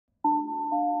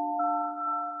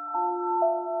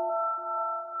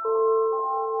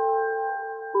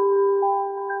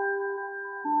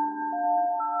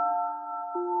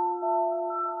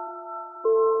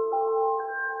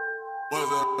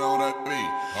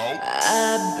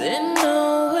I've been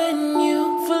knowing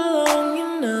you for long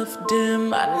enough,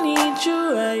 damn, I need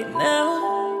you right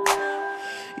now.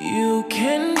 You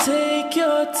can take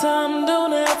your time,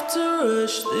 don't have to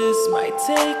rush, this might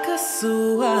take us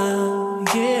a while,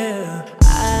 yeah.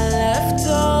 I left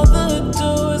all the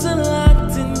doors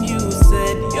unlocked and you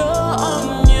said you're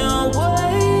on your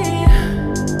way.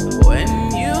 When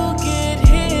you get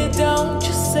here, don't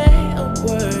you say a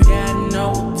word, got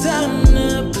no time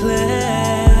to play.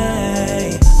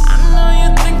 I know you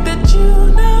think that you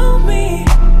know me,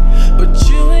 but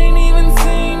you ain't even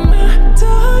seen my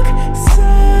dark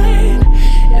side.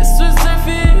 It's reserved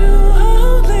for you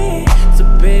only, so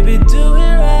baby do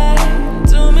it right,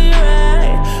 do me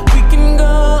right. We can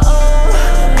go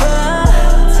over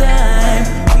time,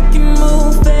 we can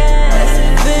move fast,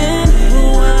 then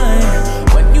rewind.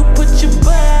 When you put your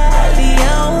body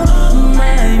on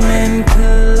mine and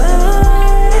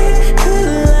collide,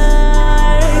 collide.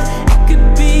 It could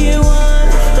be one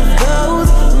of those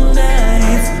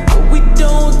nights where we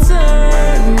don't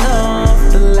turn off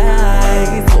the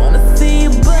lights. Wanna see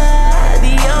your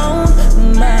body on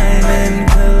mine and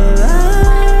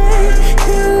collide,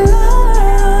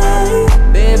 collide.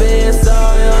 Baby, it's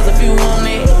all yours if you want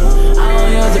it, all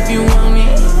yours if you want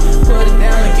it. Put it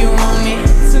down like you want it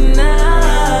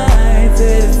tonight.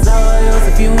 Said it's all yours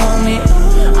if you want it,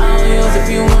 all yours if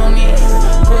you want it.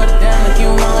 Put it down like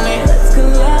you want it, let's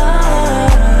collide.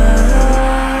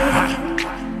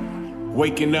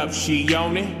 Waking up, she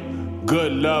on it.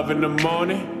 Good love in the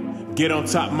morning. Get on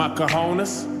top my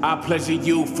cojones. I pleasure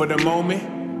you for the moment.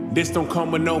 This don't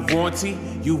come with no warranty.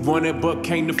 You want it but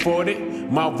can't afford it.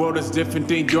 My world is different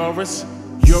than yours.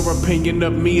 Your opinion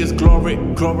of me is glory,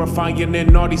 glorifying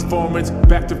in all these foreigns.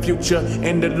 Back to Future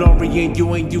and DeLorean.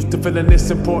 You ain't used to feeling this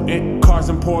important. Cars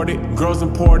imported, girls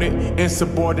imported,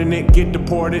 insubordinate, get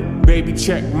deported. Baby,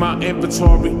 check my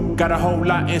inventory. Got a whole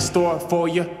lot in store for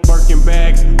you. Birkin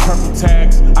bags, purple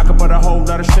tags. I could put a whole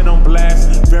lot of shit on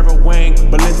blast. Vera Wang,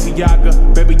 Balenciaga.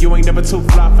 Baby, you ain't never too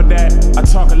fly for that. I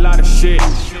talk a lot of shit,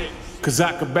 cause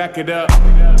I could back it up.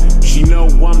 She know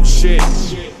I'm the shit,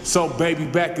 so baby,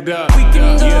 back it up. We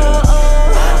can go over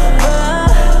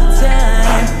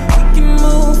time, we can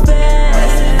move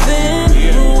fast, then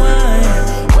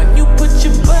rewind. When you put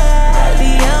your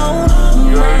body on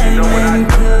mine and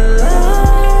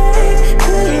collide,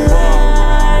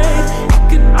 collide. It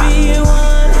could be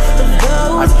one of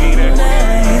those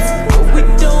nights where we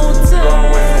don't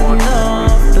turn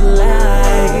off the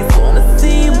lights. Wanna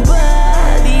see your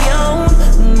body on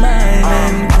mine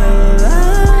and collide,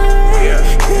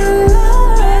 collide.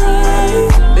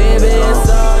 Baby, it's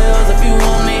all yours if you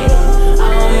want it,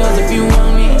 all yours if you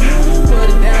want it. Put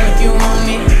it down like you want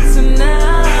it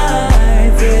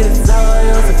tonight. Said it's all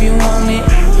yours if you want it,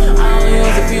 all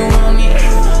yours if you want it.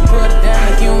 Put it down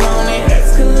like you want it,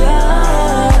 let's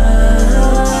collide.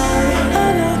 I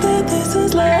know that this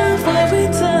is love every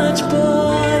touch,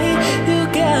 boy. You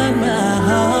got my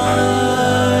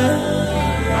heart,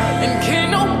 and can't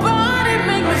nobody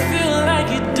make me feel like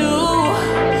you do,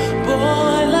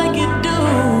 boy, like you do.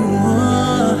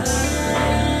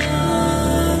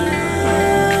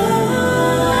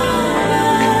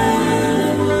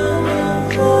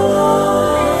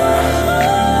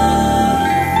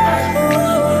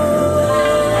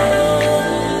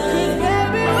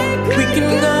 We can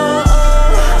go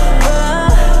over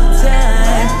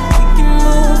time, we can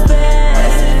move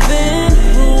fast, then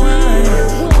rewind.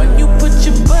 When you put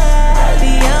your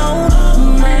body on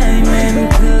mine and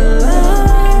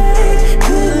collide,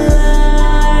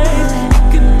 collide. It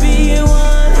could be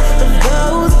one of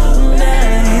those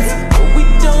nights where we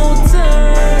don't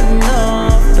turn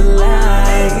off the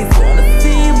lights. Wanna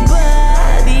see your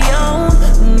body on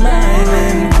mine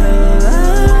and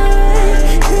collide,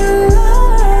 collide.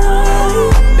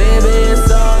 Baby, it's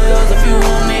all yours if you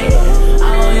want it,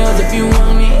 all yours if you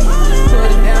want it. Put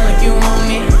it down like you want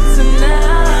it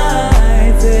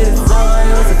tonight. Said it's all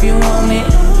yours if you want it.